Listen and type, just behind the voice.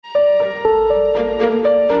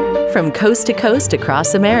From coast to coast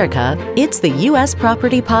across America, it's the U.S.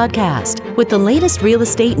 Property Podcast with the latest real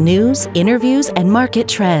estate news, interviews, and market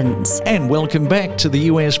trends. And welcome back to the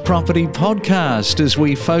U.S. Property Podcast as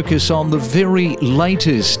we focus on the very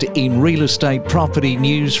latest in real estate property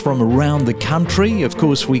news from around the country. Of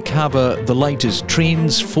course, we cover the latest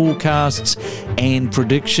trends, forecasts, and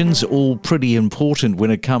predictions, all pretty important when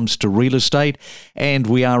it comes to real estate. And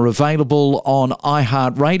we are available on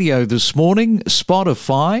iHeartRadio this morning,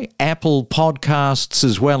 Spotify, Apple Podcasts,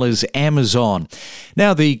 as well as Amazon.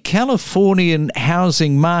 Now, the Californian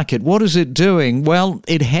housing market, what is it doing? Well,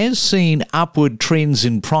 it has seen upward trends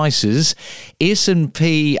in prices.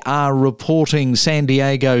 S&P are reporting San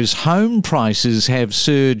Diego's home prices have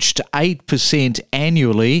surged 8%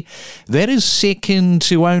 annually. That is second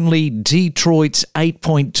to only Detroit's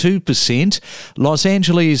 8.2%. Los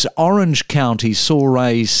Angeles' Orange County saw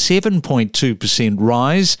a 7.2%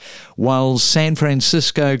 rise, while San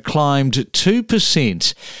Francisco climbed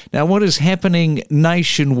 2%. Now, what is happening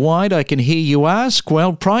nationwide, I can hear you ask?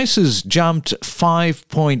 Well, prices jumped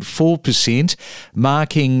 5.4%,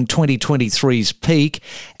 marking 2023's peak,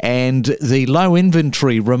 and the low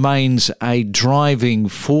inventory remains a driving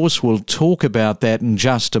force. We'll talk about that in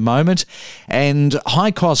just a moment. And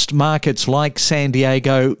high-cost markets like San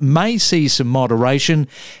Diego may see some moderation.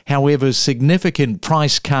 However, significant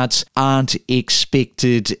price cuts aren't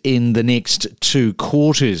expected in the next 2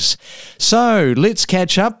 quarters. So let's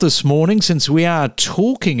catch up this morning since we are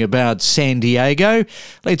talking about San Diego.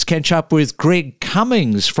 Let's catch up with Greg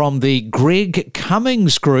Cummings from the Greg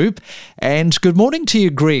Cummings Group. And good morning to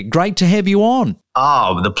you, Greg. Great to have you on.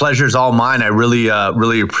 Oh, the pleasure's all mine. I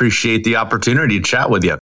really appreciate the opportunity to chat with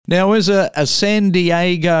you. Now, as a San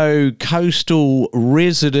Diego coastal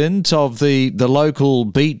resident of the local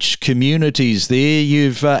beach communities there,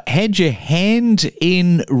 you've had your hand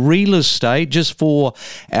in real estate, just for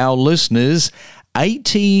our listeners,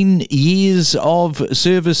 18 years of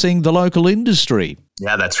servicing the local industry.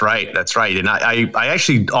 Yeah, that's right. That's right. And I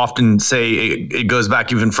actually often say it goes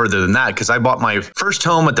back even further than that, because I bought my first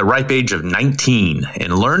home at the ripe age of 19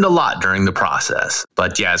 and learned a lot during the process.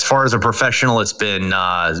 But yeah, as far as a professional, it's been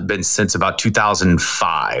since about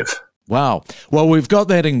 2005. Wow. Well, we've got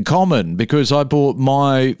that in common because I bought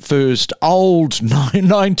my first old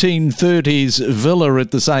 1930s villa at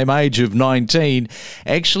the same age of 19.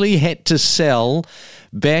 Actually had to sell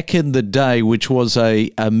back in the day, which was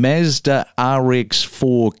a Mazda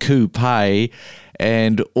RX-4 coupe.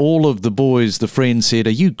 And all of the boys, the friends said,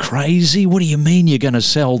 "Are you crazy? What do you mean you're going to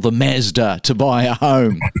sell the Mazda to buy a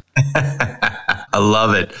home?" I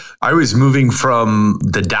love it. I was moving from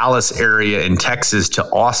the Dallas area in Texas to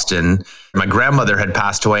Austin. My grandmother had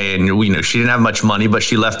passed away, and she didn't have much money, but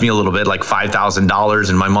she left me a little bit, like $5,000.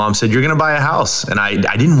 And my mom said, "You're going to buy a house." And I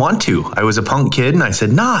didn't want to. I was a punk kid, and I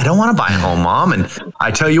said, "No, I don't want to buy a home, Mom." And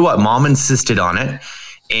I tell you what, Mom insisted on it.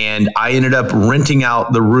 And I ended up renting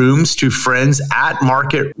out the rooms to friends at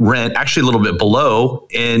market rent, actually a little bit below.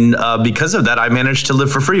 And because of that, I managed to live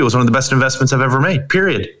for free. It was one of the best investments I've ever made,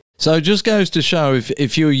 period. So it just goes to show,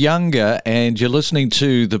 if you're younger and you're listening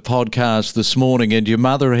to the podcast this morning and your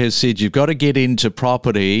mother has said you've got to get into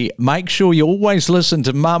property, make sure you always listen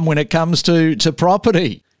to Mum when it comes to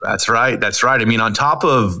property. That's right. That's right. I mean, on top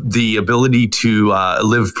of the ability to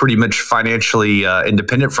live pretty much financially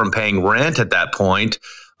independent from paying rent at that point,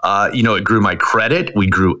 it grew my credit. We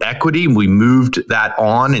grew equity. We moved that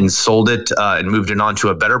on and sold it and moved it on to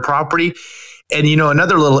a better property. And,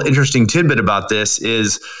 another little interesting tidbit about this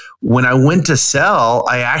is when I went to sell,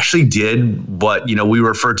 I actually did what, we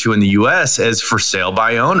refer to in the U.S. as for sale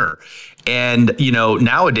by owner. And,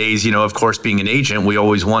 nowadays, of course, being an agent, we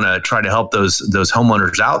always want to try to help those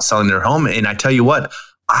homeowners out selling their home. And I tell you what,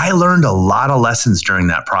 I learned a lot of lessons during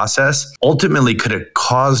that process. Ultimately, could have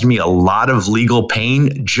caused me a lot of legal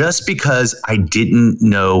pain just because I didn't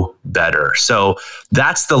know better. So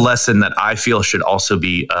that's the lesson that I feel should also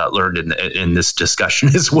be learned in this discussion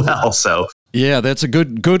as well. So. Yeah, that's a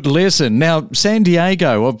good lesson. Now, San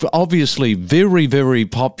Diego, obviously very, very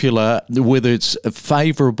popular with its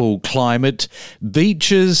favorable climate,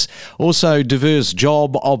 beaches, also diverse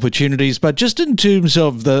job opportunities. But just in terms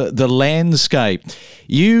of the landscape,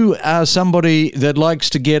 you are somebody that likes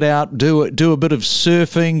to get out, do a bit of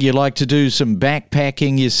surfing. You like to do some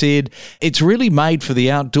backpacking, you said. It's really made for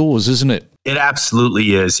the outdoors, isn't it? It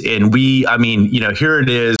absolutely is. And here it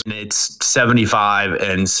is. It's 75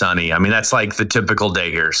 and sunny. I mean, that's like the typical day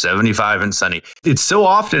here, 75 and sunny. It's so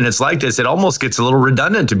often it's like this, it almost gets a little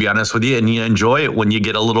redundant, to be honest with you. And you enjoy it when you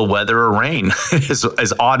get a little weather or rain,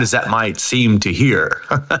 as odd as that might seem to hear.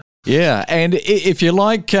 Yeah, and if you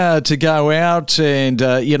like to go out and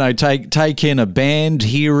take in a band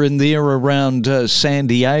here and there around San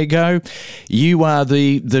Diego, you are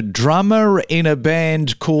the drummer in a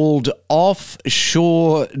band called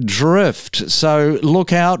Offshore Drift. So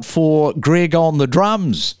look out for Greg on the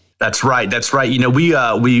drums. That's right.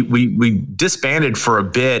 We disbanded for a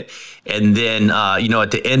bit, and then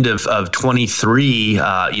at the end of 23,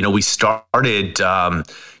 we started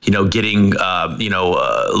getting a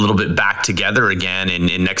little bit back together again,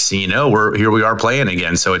 and next thing you know, we are playing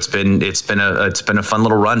again. So it's been a fun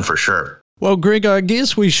little run for sure. Well, Greg, I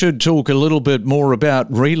guess we should talk a little bit more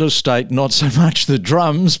about real estate, not so much the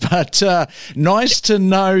drums, but nice to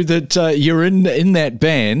know that you're in that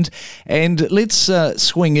band. And let's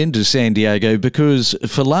swing into San Diego, because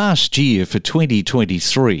for last year, for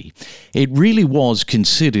 2023, it really was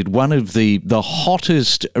considered one of the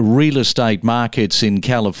hottest real estate markets in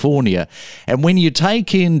California. And when you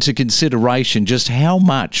take into consideration just how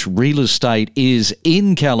much real estate is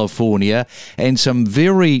in California and some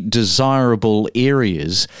very desirable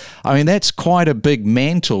areas, I mean, that's quite a big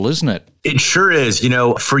mantle, isn't it? It sure is.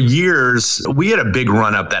 For years, we had a big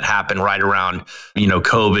run up that happened right around,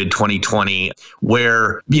 COVID 2020,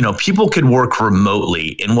 where, people could work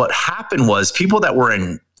remotely. And what happened was people that were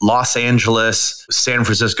in Los Angeles, San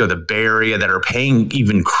Francisco, the Bay Area, that are paying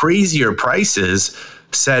even crazier prices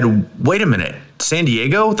said, wait a minute, San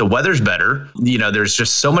Diego, the weather's better. There's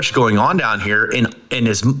just so much going on down here. And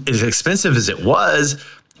as expensive as it was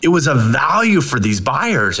a value for these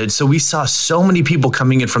buyers. And so we saw so many people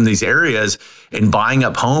coming in from these areas and buying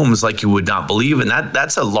up homes like you would not believe. And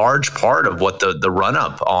that's a large part of what the run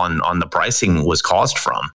up on the pricing was caused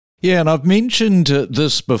from. Yeah, and I've mentioned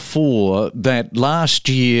this before, that last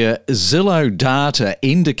year Zillow data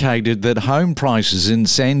indicated that home prices in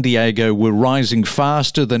San Diego were rising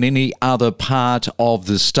faster than any other part of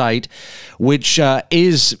the state, which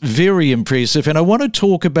is very impressive. And I want to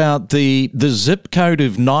talk about the zip code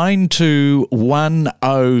of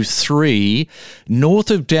 92103,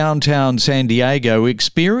 north of downtown San Diego,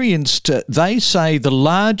 experienced, they say, the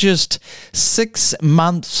largest 6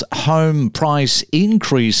 months home price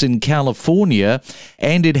increase in California,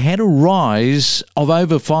 and it had a rise of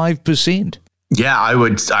over 5%. Yeah, I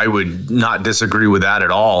would not disagree with that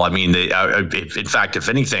at all. I mean, in fact, if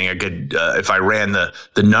anything, I could, if I ran the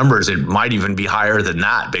numbers, it might even be higher than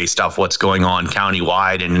that based off what's going on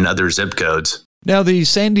countywide and in other zip codes. Now, the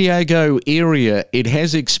San Diego area, it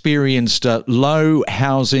has experienced low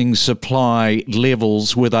housing supply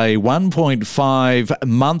levels with a 1.5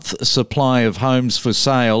 month supply of homes for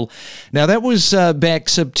sale. Now, that was back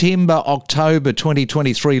September, October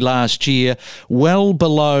 2023 last year, well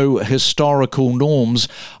below historical norms.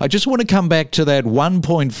 I just want to come back to that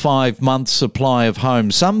 1.5 month supply of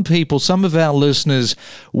homes. Some people, some of our listeners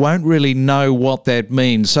won't really know what that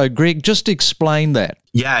means. So, Greg, just explain that.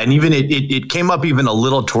 Yeah, and even it came up even a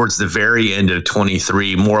little towards the very end of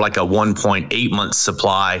 23, more like a 1.8 month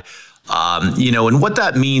supply. And what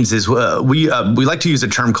that means is we like to use a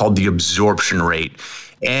term called the absorption rate.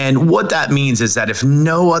 And what that means is that if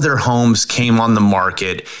no other homes came on the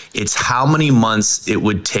market, it's how many months it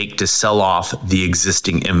would take to sell off the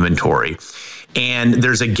existing inventory. And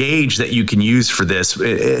there's a gauge that you can use for this.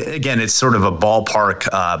 Again, it's sort of a ballpark,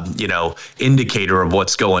 indicator of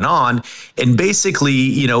what's going on. And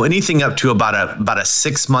basically, anything up to about a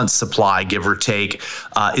 6 month supply, give or take,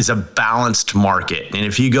 is a balanced market. And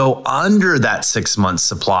if you go under that 6 month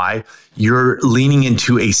supply, you're leaning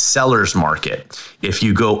into a seller's market. If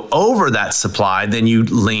you go over that supply, then you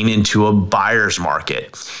lean into a buyer's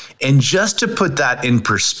market. And just to put that in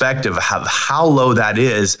perspective of how low that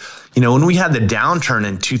is, when we had the downturn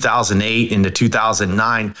in 2008 into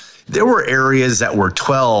 2009, there were areas that were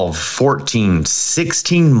 12, 14,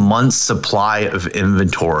 16 months supply of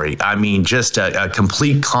inventory. I mean, just a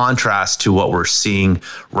complete contrast to what we're seeing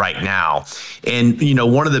right now. And,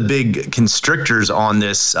 one of the big constrictors on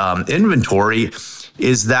this inventory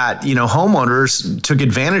is that, homeowners took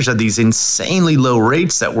advantage of these insanely low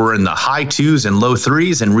rates that were in the high 2s and low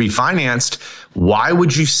 3s and refinanced. Why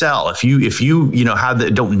would you sell? If you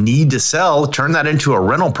don't need to sell, turn that into a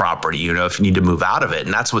rental property, if you need to move out of it.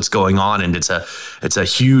 And that's what's going on. And it's a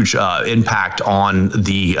huge impact on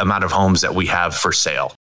the amount of homes that we have for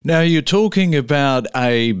sale. Now, you're talking about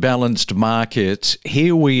a balanced market.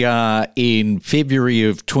 Here we are in February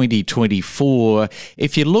of 2024.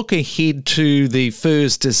 If you look ahead to the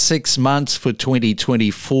first 6 months for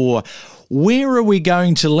 2024, where are we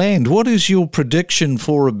going to land? What is your prediction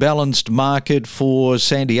for a balanced market for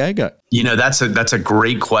San Diego? That's a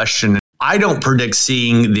great question. I don't predict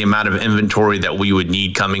seeing the amount of inventory that we would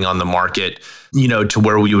need coming on the market, to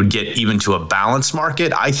where we would get even to a balanced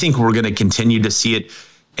market. I think we're going to continue to see it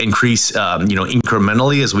increase,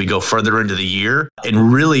 incrementally as we go further into the year.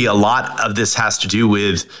 And really a lot of this has to do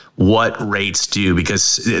with what rates do,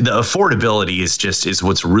 because the affordability is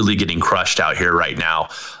what's really getting crushed out here right now,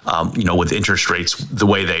 with interest rates the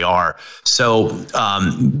way they are. So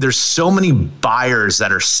there's so many buyers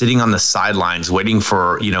that are sitting on the sidelines waiting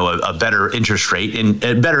for, a better interest rate, and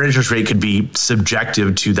a better interest rate could be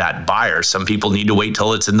subjective to that buyer. Some people need to wait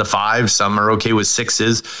till it's in the 5s. Some are okay with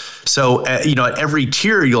 6s. So, at every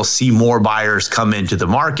tier, you'll see more buyers come into the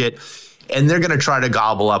market, and they're going to try to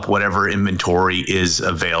gobble up whatever inventory is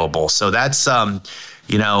available. So that's,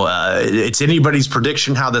 it's anybody's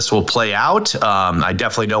prediction how this will play out. I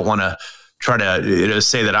definitely don't want to try to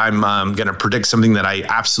say that I'm going to predict something that I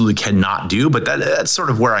absolutely cannot do, but that's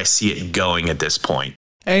sort of where I see it going at this point.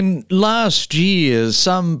 And last year,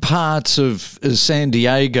 some parts of San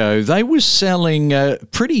Diego, they were selling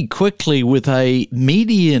pretty quickly with a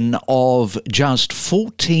median of just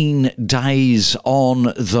 14 days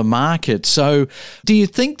on the market. So do you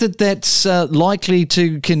think that that's likely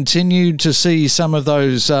to continue to see some of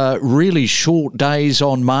those really short days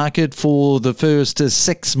on market for the first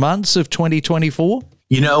 6 months of 2024?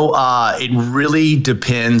 It really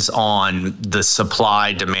depends on the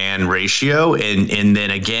supply-demand ratio. And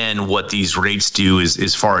then again, what these rates do is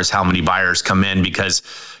as far as how many buyers come in, because,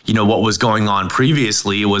 what was going on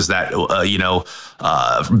previously was that,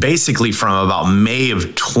 basically from about May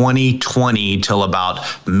of 2020 till about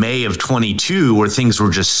May of 22, where things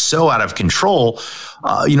were just so out of control,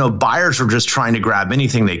 buyers were just trying to grab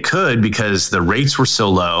anything they could because the rates were so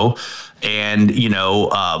low. And,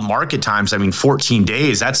 market times, 14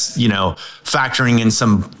 days, that's, factoring in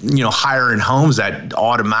some, higher end homes that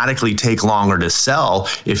automatically take longer to sell.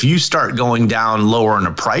 If you start going down lower in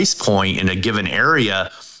a price point in a given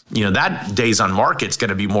area, that days on market's going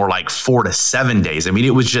to be more like 4 to 7 days.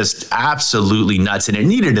 It was just absolutely nuts, and it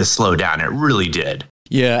needed to slow down. It really did.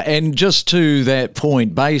 Yeah, and just to that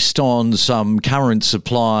point, based on some current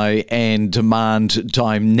supply and demand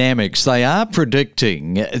dynamics, they are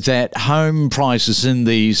predicting that home prices in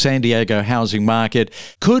the San Diego housing market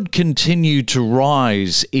could continue to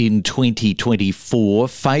rise in 2024,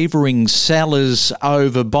 favouring sellers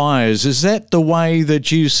over buyers. Is that the way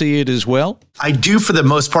that you see it as well? I do, for the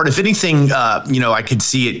most part. If anything, I could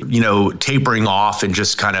see it, tapering off and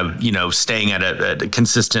just kind of, staying at a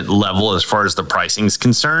consistent level as far as the pricing is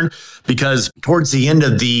concerned. Because towards the end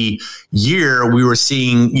of the year, we were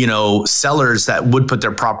seeing, sellers that would put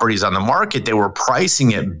their properties on the market. They were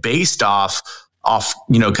pricing it based off,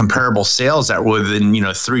 comparable sales that were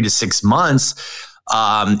within, 3 to 6 months.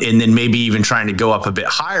 And then maybe even trying to go up a bit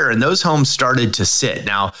higher. And those homes started to sit.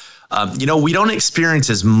 Now, we don't experience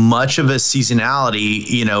as much of a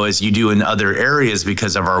seasonality, as you do in other areas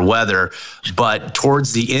because of our weather. But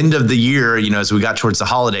towards the end of the year, as we got towards the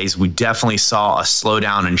holidays, we definitely saw a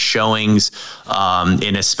slowdown in showings.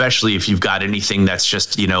 And especially if you've got anything that's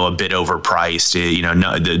just, a bit overpriced,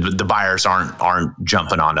 the buyers aren't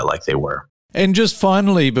jumping on it like they were. And just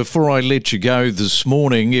finally, before I let you go this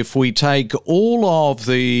morning, if we take all of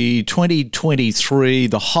the 2023,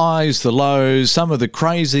 the highs, the lows, some of the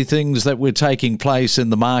crazy things that were taking place in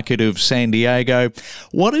the market of San Diego,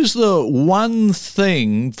 what is the one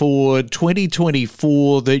thing for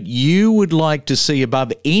 2024 that you would like to see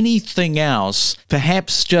above anything else,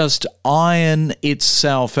 perhaps just iron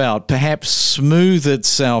itself out, perhaps smooth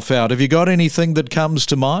itself out? Have you got anything that comes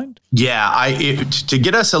to mind? Yeah, to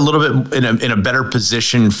get us a little bit in a better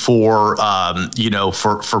position for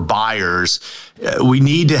for buyers, we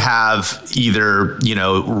need to have either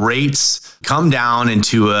rates come down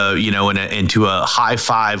into into a high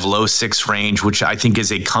 5, low 6 range, which I think is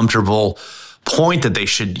a comfortable point that they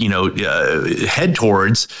should head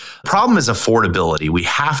towards. Problem is affordability. We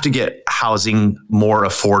have to get housing more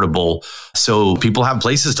affordable so people have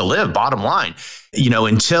places to live, bottom line.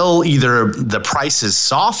 Until either the prices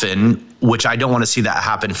soften, which I don't want to see that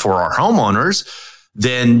happen for our homeowners,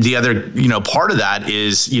 then the other, part of that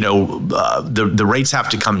is, the rates have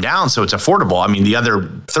to come down so it's affordable. The other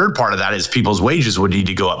third part of that is people's wages would need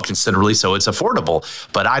to go up considerably so it's affordable.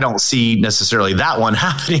 But I don't see necessarily that one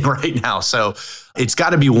happening right now. So it's got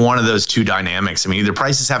to be one of those two dynamics. Either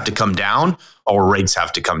prices have to come down or rates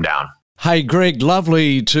have to come down. Hey, Greg,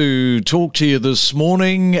 lovely to talk to you this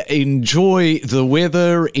morning. Enjoy the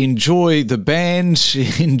weather, enjoy the band,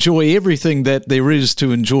 enjoy everything that there is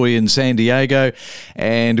to enjoy in San Diego.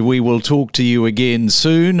 And we will talk to you again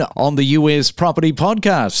soon on the US Property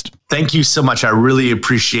Podcast. Thank you so much. I really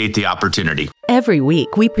appreciate the opportunity. Every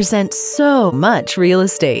week, we present so much real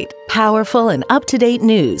estate, powerful and up-to-date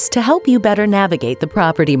news to help you better navigate the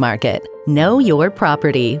property market. Know your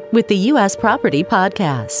property with the U.S. Property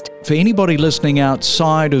Podcast. For anybody listening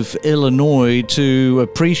outside of Illinois to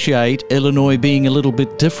appreciate Illinois being a little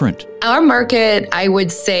bit different. Our market, I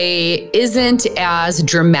would say, isn't as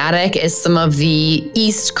dramatic as some of the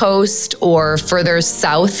East Coast or further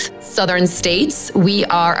south southern states. We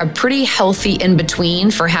are a pretty healthy in-between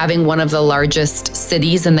for having one of the largest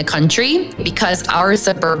cities in the country because our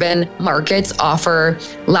suburban markets offer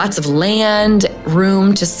lots of land,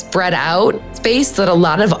 room to spread out, space that a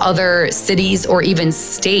lot of other cities or even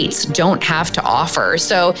states don't have to offer.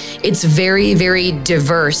 So it's very, very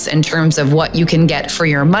diverse in terms of what you can get for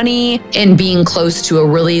your money and being close to a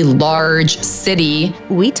really large city.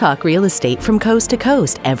 We talk real estate from coast to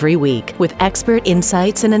coast every week with expert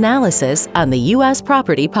insights and analysis on the U.S.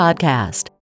 Property Podcast.